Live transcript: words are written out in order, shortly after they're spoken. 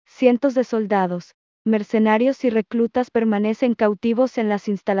Cientos de soldados, mercenarios y reclutas permanecen cautivos en las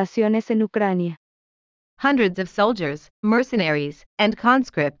instalaciones en Ucrania. Hundreds of soldiers, mercenaries, and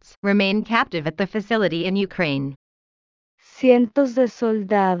conscripts remain captive at the facility in Ukraine. Cientos de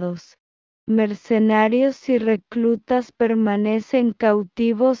soldados, mercenarios y reclutas permanecen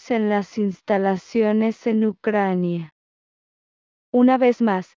cautivos en las instalaciones en Ucrania. Una vez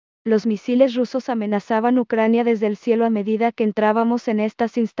más, los misiles rusos amenazaban Ucrania desde el cielo a medida que entrábamos en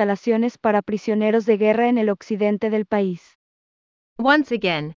estas instalaciones para prisioneros de guerra en el occidente del país. Once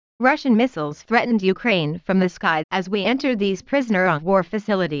again, Russian missiles threatened Ukraine from the sky as we entered these prisoner of war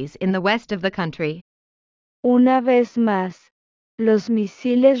facilities in the west of the country. Una vez más, los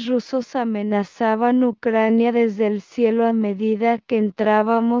misiles rusos amenazaban Ucrania desde el cielo a medida que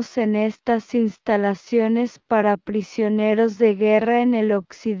entrábamos en estas instalaciones para prisioneros de guerra en el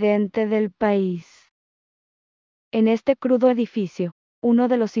occidente del país. En este crudo edificio, uno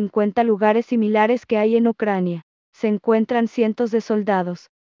de los 50 lugares similares que hay en Ucrania, se encuentran cientos de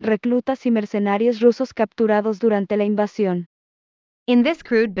soldados, reclutas y mercenarios rusos capturados durante la invasión. In this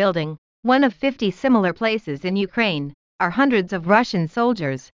crude building, one of 50 similar places in Ukraine, are hundreds of Russian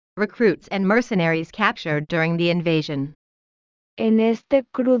soldiers, recruits and mercenaries captured during the invasion. En este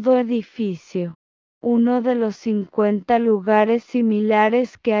crudo edificio, uno de los 50 lugares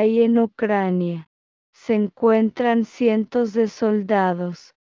similares que hay en Ucrania, se encuentran cientos de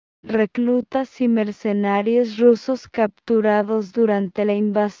soldados, reclutas y mercenarios rusos capturados durante la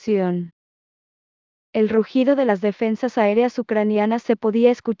invasión. El rugido de las defensas aéreas ucranianas se podía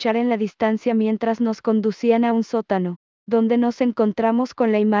escuchar en la distancia mientras nos conducían a un sótano, donde nos encontramos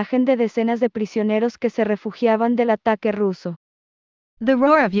con la imagen de decenas de prisioneros que se refugiaban del ataque ruso. The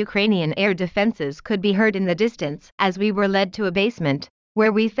roar of Ukrainian air defenses could be heard in the distance as we were led to a basement,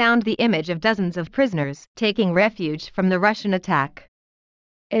 where we found the image of dozens of prisoners taking refuge from the Russian attack.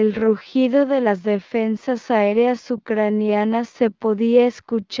 El rugido de las defensas aéreas ucranianas se podía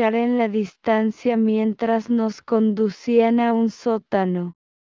escuchar en la distancia mientras nos conducían a un sótano,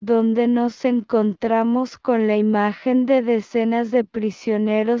 donde nos encontramos con la imagen de decenas de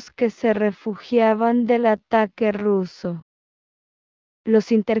prisioneros que se refugiaban del ataque ruso.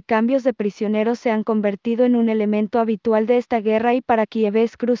 Los intercambios de prisioneros se han convertido en un elemento habitual de esta guerra y para Kiev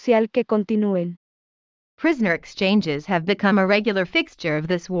es crucial que continúen. Prisoner exchanges have become a regular fixture of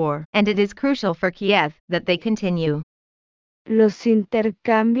this war, and it is crucial for Kiev that they continue. Los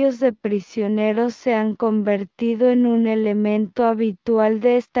intercambios de prisioneros se han convertido en un elemento habitual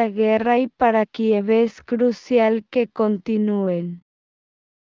de esta guerra y para Kiev es crucial que continúen.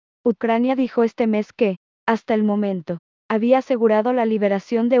 Ucrania dijo este mes que, hasta el momento, había asegurado la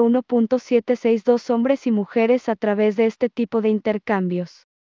liberación de 1.762 hombres y mujeres a través de este tipo de intercambios.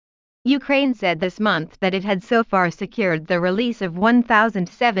 Ukraine said this month that it had so far secured the release of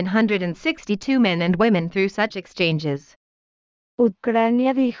 1,762 men and women through such exchanges.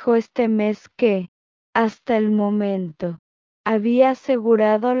 Ucrania dijo este mes que, hasta el momento, había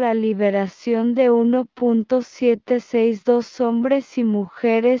asegurado la liberación de 1.762 hombres y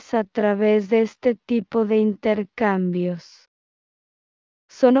mujeres a través de este tipo de intercambios.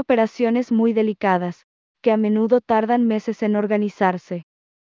 Son operaciones muy delicadas, que a menudo tardan meses en organizarse.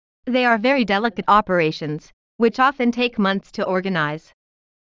 They are very delicate operations, which often take months to organize.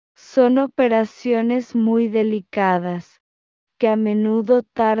 Son operaciones muy delicadas, que a menudo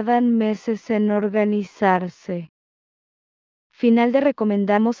tardan meses en organizarse. Final de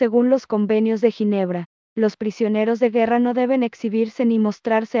recomendamos según los convenios de Ginebra, los prisioneros de guerra no deben exhibirse ni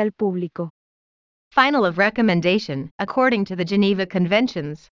mostrarse al público. Final of recommendation, according to the Geneva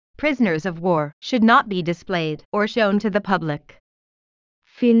Conventions, prisoners of war should not be displayed or shown to the public.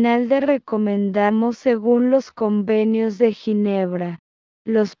 Final de recomendamos según los convenios de Ginebra,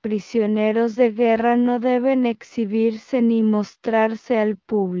 los prisioneros de guerra no deben exhibirse ni mostrarse al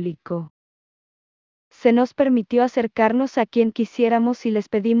público. Se nos permitió acercarnos a quien quisiéramos y les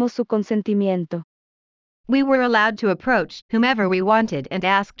pedimos su consentimiento. We were allowed to approach whomever we wanted and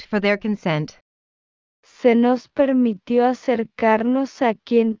asked for their consent. Se nos permitió acercarnos a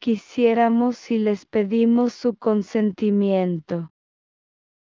quien quisiéramos y les pedimos su consentimiento.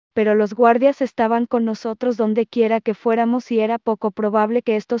 Pero los guardias estaban con nosotros donde quiera que fuéramos y era poco probable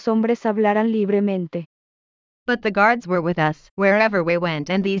que estos hombres hablaran libremente. But the guards were with us wherever we went,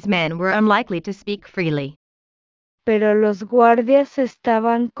 and these men were unlikely to speak freely. Pero los guardias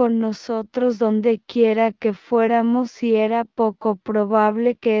estaban con nosotros donde quiera que fuéramos y era poco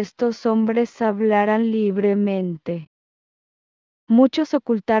probable que estos hombres hablaran libremente. Muchos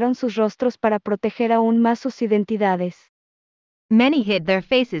ocultaron sus rostros para proteger aún más sus identidades. Many hid their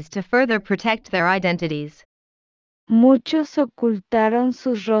faces to further protect their identities. Muchos ocultaron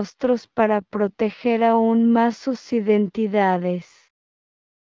sus rostros para proteger aún más sus identidades.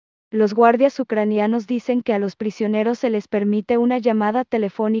 Los guardias ucranianos dicen que a los prisioneros se les permite una llamada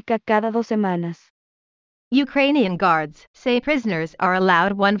telefónica cada 2 semanas. Ukrainian guards say prisoners are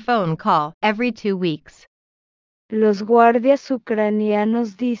allowed one phone call every 2 weeks. Los guardias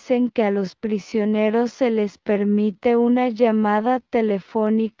ucranianos dicen que a los prisioneros se les permite una llamada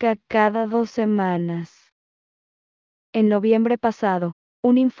telefónica cada 2 semanas. En noviembre pasado,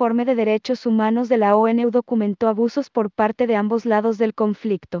 un informe de derechos humanos de la ONU documentó abusos por parte de ambos lados del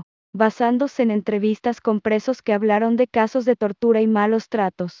conflicto, basándose en entrevistas con presos que hablaron de casos de tortura y malos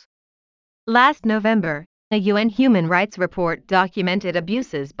tratos. Last November, a UN human rights report documented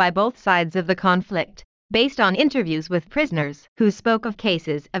abuses by both sides of the conflict, based on interviews with prisoners who spoke of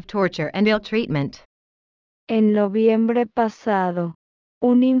cases of torture and ill treatment. En noviembre pasado,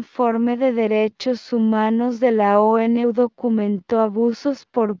 un informe de derechos humanos de la ONU documentó abusos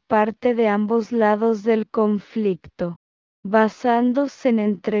por parte de ambos lados del conflicto, basándose en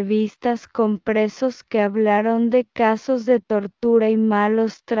entrevistas con presos que hablaron de casos de tortura y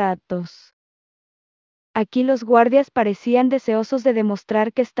malos tratos. Aquí los guardias parecían deseosos de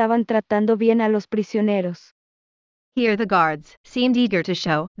demostrar que estaban tratando bien a los prisioneros. Here the guards seemed eager to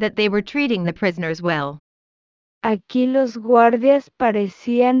show that they were treating the prisoners well. Aquí los guardias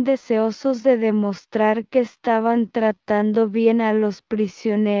parecían deseosos de demostrar que estaban tratando bien a los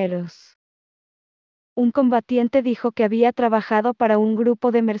prisioneros. Un combatiente dijo que había trabajado para un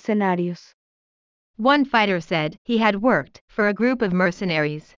grupo de mercenarios. One fighter said he had worked for a group of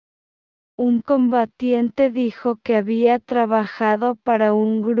mercenaries. Un combatiente dijo que había trabajado para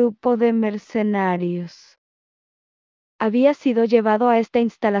un grupo de mercenarios. Había sido llevado a esta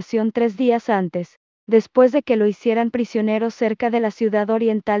instalación 3 días antes, después de que lo hicieran prisionero cerca de la ciudad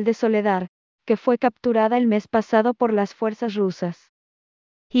oriental de Soledar, que fue capturada el mes pasado por las fuerzas rusas.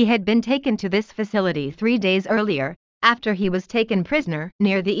 He had been taken to this facility 3 days earlier, after he was taken prisoner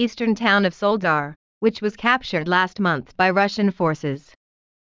near the eastern town of Soledar, which was captured last month by Russian forces.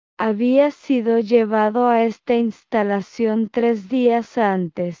 Había sido llevado a esta instalación 3 días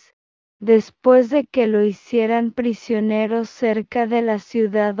antes, después de que lo hicieran prisionero cerca de la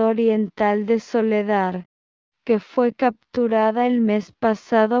ciudad oriental de Soledar, que fue capturada el mes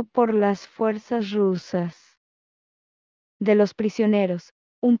pasado por las fuerzas rusas. De los prisioneros,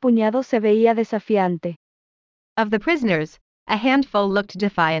 un puñado se veía desafiante. Of the prisoners, a handful looked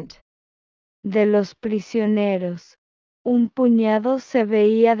defiant. De los prisioneros, un puñado se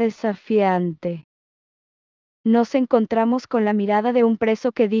veía desafiante. Nos encontramos con la mirada de un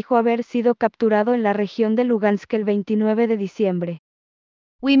preso que dijo haber sido capturado en la región de Lugansk el 29 de diciembre.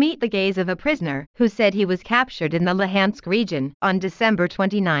 We meet the gaze of a prisoner who said he was captured in the Luhansk region on December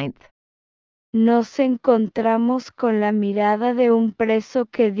 29. Nos encontramos con la mirada de un preso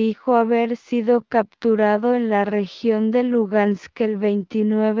que dijo haber sido capturado en la región de Lugansk el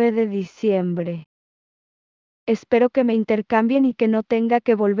 29 de diciembre. Espero que me intercambien y que no tenga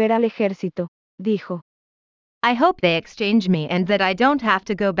que volver al ejército, dijo. I hope they exchange me and that I don't have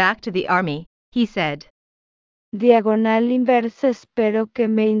to go back to the army, he said. Diagonal inversa. Espero que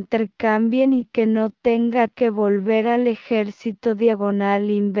me intercambien y que no tenga que volver al ejército.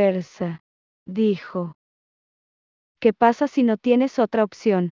 Diagonal inversa, dijo. ¿Qué pasa si no tienes otra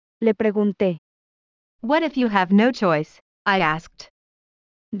opción?, le pregunté. What if you have no choice? I asked.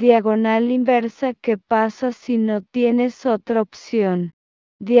 Diagonal inversa. ¿Qué pasa si no tienes otra opción?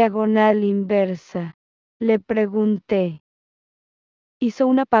 Diagonal inversa, le pregunté. Hizo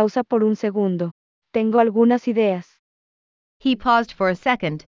una pausa por un segundo. Tengo algunas ideas. He paused for a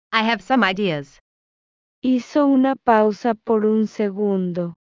second. I have some ideas. Hizo una pausa por un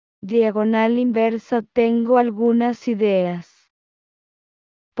segundo. Diagonal inversa. Tengo algunas ideas.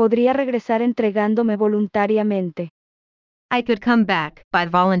 Podría regresar entregándome voluntariamente. I could come back by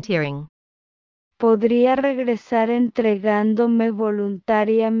volunteering. Podría regresar entregándome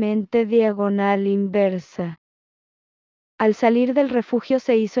voluntariamente. Diagonal inversa. Al salir del refugio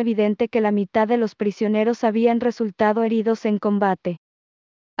se hizo evidente que la mitad de los prisioneros habían resultado heridos en combate.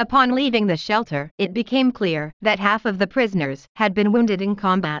 Upon leaving the shelter, it became clear that half of the prisoners had been wounded in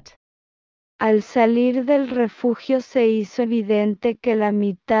combat. Al salir del refugio se hizo evidente que la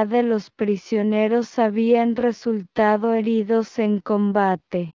mitad de los prisioneros habían resultado heridos en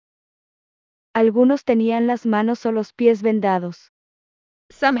combate. Algunos tenían las manos o los pies vendados.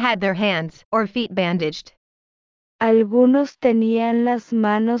 Some had their hands or feet bandaged. Algunos tenían las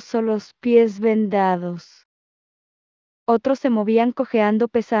manos o los pies vendados. Otros se movían cojeando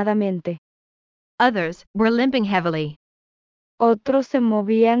pesadamente. Others were limping heavily. Otros se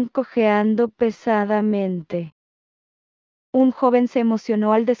movían cojeando pesadamente. Un joven se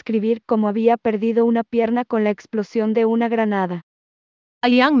emocionó al describir cómo había perdido una pierna con la explosión de una granada. A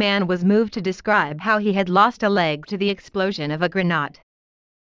young man was moved to describe how he had lost a leg to the explosion of a grenade.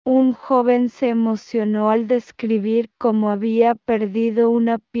 Un joven se emocionó al describir cómo había perdido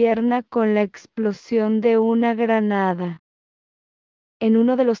una pierna con la explosión de una granada. En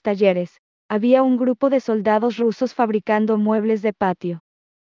uno de los talleres, había un grupo de soldados rusos fabricando muebles de patio.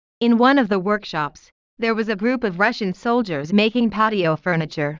 In one of the workshops, there was a group of Russian soldiers making patio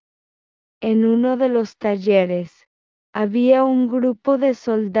furniture. En uno de los talleres, había un grupo de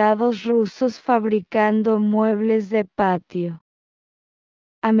soldados rusos fabricando muebles de patio.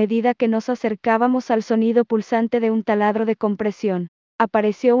 A medida que nos acercábamos al sonido pulsante de un taladro de compresión,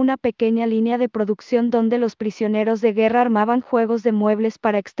 apareció una pequeña línea de producción donde los prisioneros de guerra armaban juegos de muebles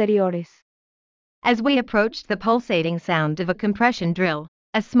para exteriores. As we approached the pulsating sound of a compression drill,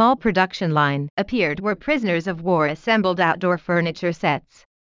 a small production line appeared where prisoners of war assembled outdoor furniture sets.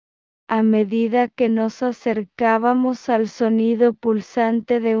 A medida que nos acercábamos al sonido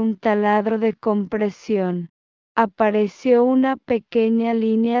pulsante de un taladro de compresión, apareció una pequeña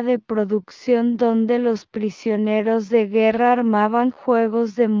línea de producción donde los prisioneros de guerra armaban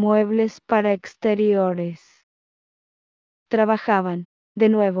juegos de muebles para exteriores. Trabajaban, de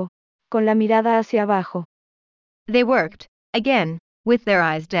nuevo, con la mirada hacia abajo. They worked, again, with their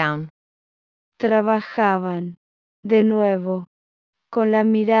eyes down. Trabajaban, de nuevo, con la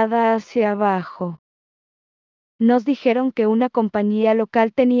mirada hacia abajo. Nos dijeron que una compañía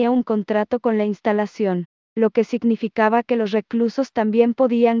local tenía un contrato con la instalación, lo que significaba que los reclusos también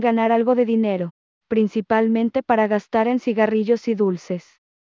podían ganar algo de dinero, principalmente para gastar en cigarrillos y dulces.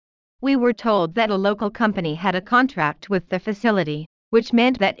 We were told that a local company had a contract with the facility, which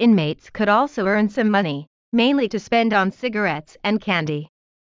meant that inmates could also earn some money, mainly to spend on cigarettes and candy.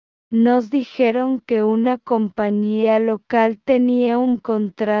 Nos dijeron que una compañía local tenía un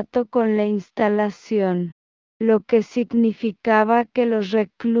contrato con la instalación, lo que significaba que los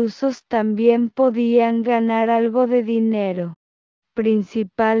reclusos también podían ganar algo de dinero,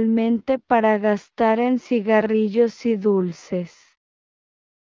 principalmente para gastar en cigarrillos y dulces.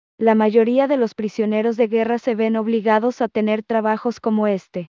 La mayoría de los prisioneros de guerra se ven obligados a tener trabajos como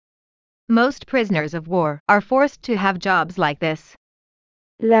este. Most prisoners of war are forced to have jobs like this.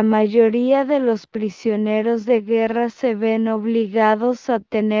 La mayoría de los prisioneros de guerra se ven obligados a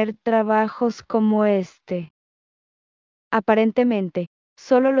tener trabajos como este. Aparentemente,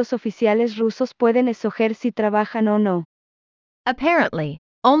 solo los oficiales rusos pueden escoger si trabajan o no. Apparently,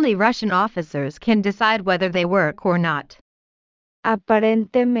 only Russian officers can decide whether they work or not.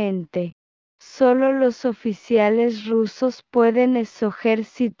 Aparentemente, solo los oficiales rusos pueden escoger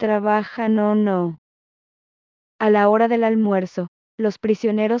si trabajan o no. A la hora del almuerzo, los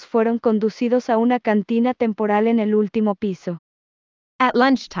prisioneros fueron conducidos a una cantina temporal en el último piso. At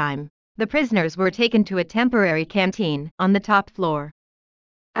lunchtime, the prisoners were taken to a temporary canteen on the top floor.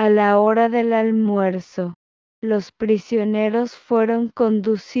 A la hora del almuerzo, los prisioneros fueron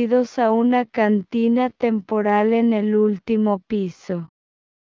conducidos a una cantina temporal en el último piso.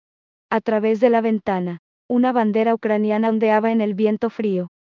 A través de la ventana, una bandera ucraniana ondeaba en el viento frío.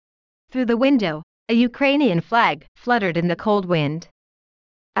 Through the window, a Ukrainian flag fluttered in the cold wind.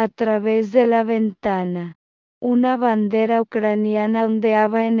 A través de la ventana, una bandera ucraniana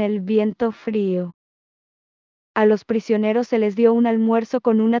ondeaba en el viento frío. A los prisioneros se les dio un almuerzo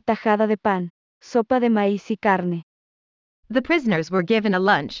con una tajada de pan, sopa de maíz y carne. The prisoners were given a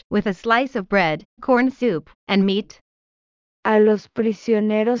lunch with a slice of bread, corn soup, and meat. A los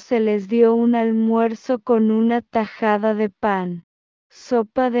prisioneros se les dio un almuerzo con una tajada de pan,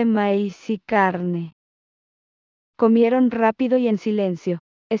 sopa de maíz y carne. Comieron rápido y en silencio,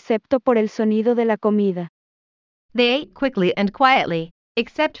 excepto por el sonido de la comida. They ate quickly and quietly,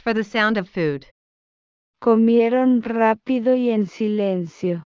 except for the sound of food. Comieron rápido y en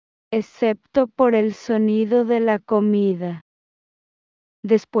silencio, excepto por el sonido de la comida.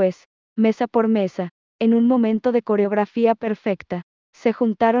 Después, mesa por mesa, en un momento de coreografía perfecta, se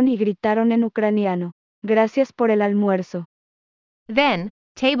juntaron y gritaron en ucraniano, "Gracias por el almuerzo". Then,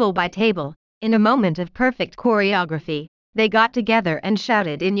 table by table, in a moment of perfect choreography, they got together and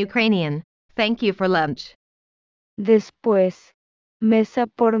shouted in Ukrainian, "Thank you for lunch." Después, mesa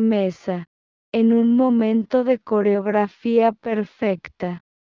por mesa, en un momento de coreografía perfecta,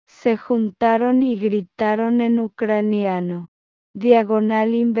 se juntaron y gritaron en ucraniano,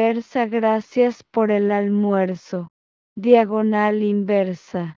 diagonal inversa, "Gracias por el almuerzo", diagonal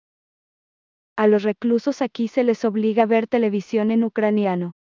inversa. A los reclusos aquí se les obliga a ver televisión en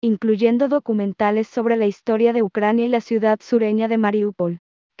ucraniano, incluyendo documentales sobre la historia de Ucrania y la ciudad sureña de Mariupol.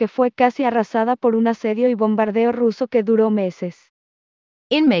 que fue casi arrasada por un asedio y bombardeo ruso que duró meses.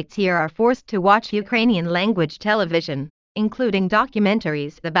 Inmates here are forced to watch Ukrainian language television, including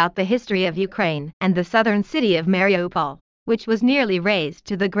documentaries about the history of Ukraine and the southern city of Mariupol, which was nearly razed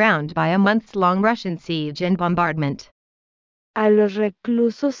to the ground by a months-long Russian siege and bombardment. A los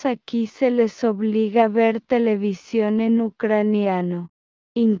reclusos aquí se les obliga a ver televisión en ucraniano,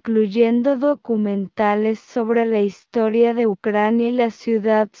 incluyendo documentales sobre la historia de Ucrania y la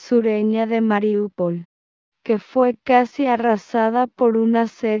ciudad sureña de Mariupol, que fue casi arrasada por un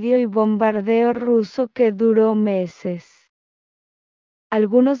asedio y bombardeo ruso que duró meses.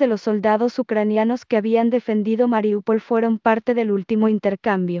 Algunos de los soldados ucranianos que habían defendido Mariupol fueron parte del último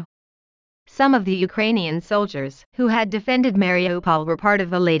intercambio. Some of the Ukrainian soldiers who had defended Mariupol were part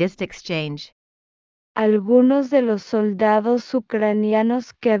of the latest exchange. Algunos de los soldados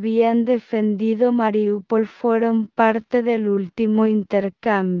ucranianos que habían defendido Mariupol fueron parte del último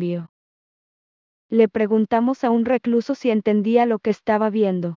intercambio. Le preguntamos a un recluso si entendía lo que estaba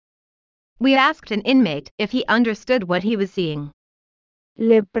viendo. We asked an inmate if he understood what he was seeing.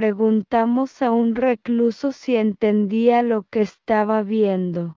 Le preguntamos a un recluso si entendía lo que estaba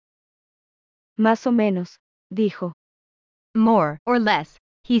viendo. Más o menos, dijo. More or less,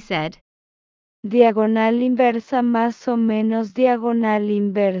 he said. Diagonal inversa más o menos diagonal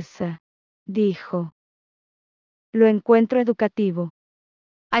inversa, dijo. Lo encuentro educativo.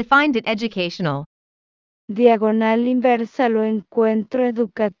 I find it educational. Diagonal inversa lo encuentro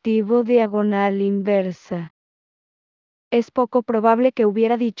educativo diagonal inversa. Es poco probable que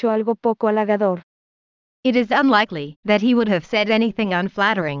hubiera dicho algo poco halagador. It is unlikely that he would have said anything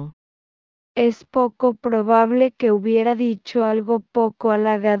unflattering. Es poco probable que hubiera dicho algo poco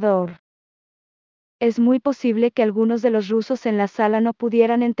halagador. Es muy posible que algunos de los rusos en la sala no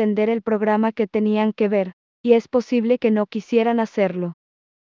pudieran entender el programa que tenían que ver, y es posible que no quisieran hacerlo.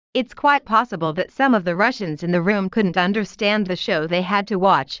 It's quite possible that some of the Russians in the room couldn't understand the show they had to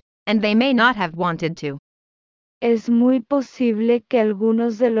watch, and they may not have wanted to. Es muy posible que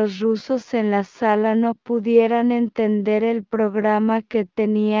algunos de los rusos en la sala no pudieran entender el programa que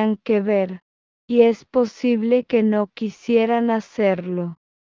tenían que ver, y es posible que no quisieran hacerlo.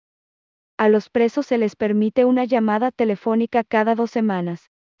 A los presos se les permite una llamada telefónica cada 2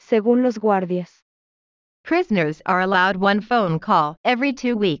 semanas, según los guardias. Prisoners are allowed one phone call every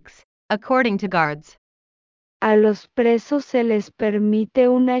 2 weeks, according to guards. A los presos se les permite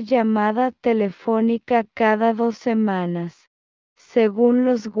una llamada telefónica cada 2 semanas, según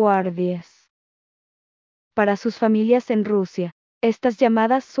los guardias. Para sus familias en Rusia, estas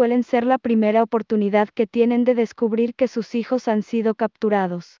llamadas suelen ser la primera oportunidad que tienen de descubrir que sus hijos han sido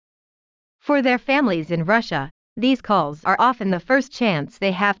capturados. For their families in Russia, these calls are often the first chance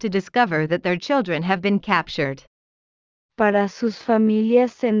they have to discover that their children have been captured. Para sus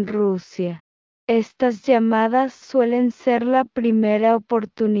familias en Rusia, estas llamadas suelen ser la primera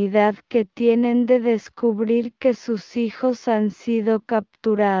oportunidad que tienen de descubrir que sus hijos han sido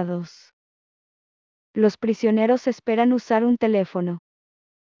capturados. Los prisioneros esperan usar un teléfono.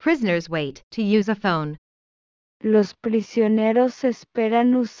 Prisoners wait to use a phone. Los prisioneros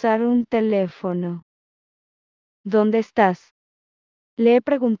esperan usar un teléfono. ¿Dónde estás? Le he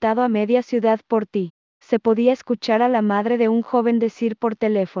preguntado a media ciudad por ti. Se podía escuchar a la madre de un joven decir por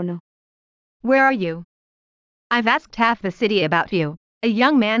teléfono. Where are you? I've asked half the city about you, a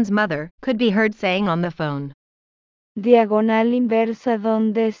young man's mother could be heard saying on the phone. Diagonal inversa,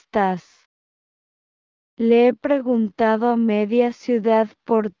 ¿dónde estás? Le he preguntado a media ciudad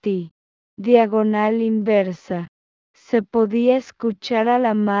por ti. Diagonal inversa. Se podía escuchar a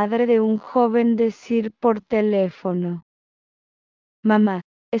la madre de un joven decir por teléfono. Mamá,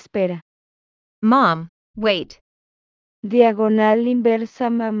 espera. Mom, wait. Diagonal inversa,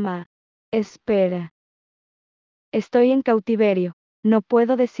 mamá, espera. Estoy en cautiverio, no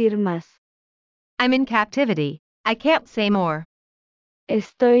puedo decir más. I'm in captivity. I can't say more.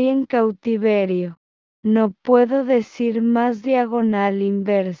 Estoy en cautiverio. No puedo decir más diagonal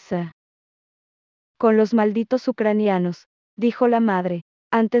inversa. Con los malditos ucranianos, dijo la madre,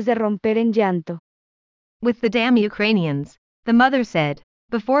 antes de romper en llanto. With the damn Ukrainians, the mother said,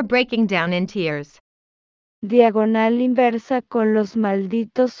 before breaking down in tears. Diagonal inversa, con los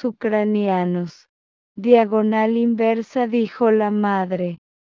malditos ucranianos. Diagonal inversa, dijo la madre,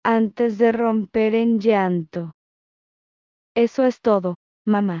 antes de romper en llanto. Eso es todo,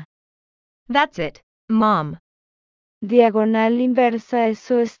 mamá. That's it, Mom. Diagonal inversa,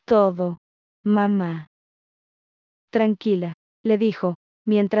 eso es todo, mamá. Tranquila, le dijo,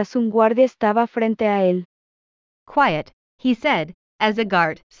 mientras un guardia estaba frente a él. Quiet, he said, as a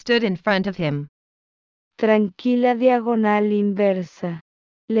guard stood in front of him. Tranquila, diagonal inversa,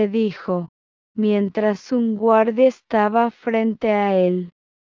 le dijo, mientras un guardia estaba frente a él.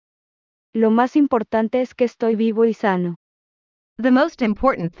 Lo más importante es que estoy vivo y sano. The most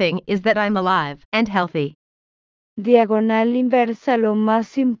important thing is that I'm alive and healthy. Diagonal inversa. Lo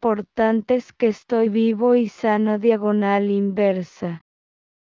más importante es que estoy vivo y sano. Diagonal inversa.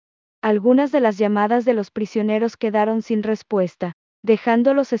 Algunas de las llamadas de los prisioneros quedaron sin respuesta,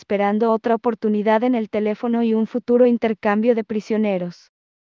 dejándolos esperando otra oportunidad en el teléfono y un futuro intercambio de prisioneros.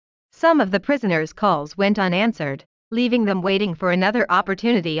 Some of the prisoners' calls went unanswered, leaving them waiting for another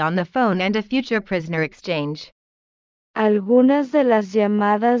opportunity on the phone and a future prisoner exchange. Algunas de las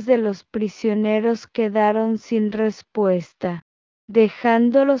llamadas de los prisioneros quedaron sin respuesta,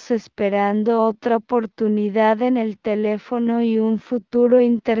 dejándolos esperando otra oportunidad en el teléfono y un futuro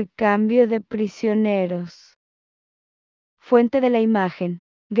intercambio de prisioneros. Fuente de la imagen.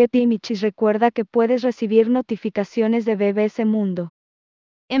 Getty Images. Recuerda que puedes recibir notificaciones de BBC Mundo.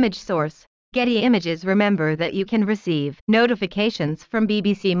 Image source: Getty Images. Remember that you can receive notifications from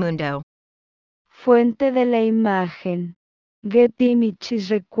BBC Mundo. Fuente de la imagen. Getty Images.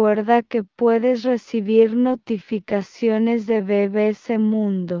 Recuerda que puedes recibir notificaciones de BBC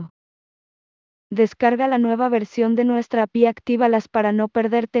Mundo. Descarga la nueva versión de nuestra app y actívalas para no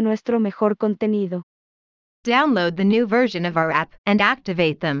perderte nuestro mejor contenido. Download the new version of our app and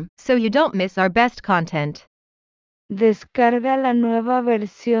activate them so you don't miss our best content. Descarga la nueva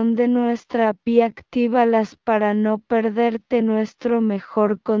versión de nuestra app y actívalas para no perderte nuestro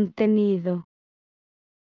mejor contenido.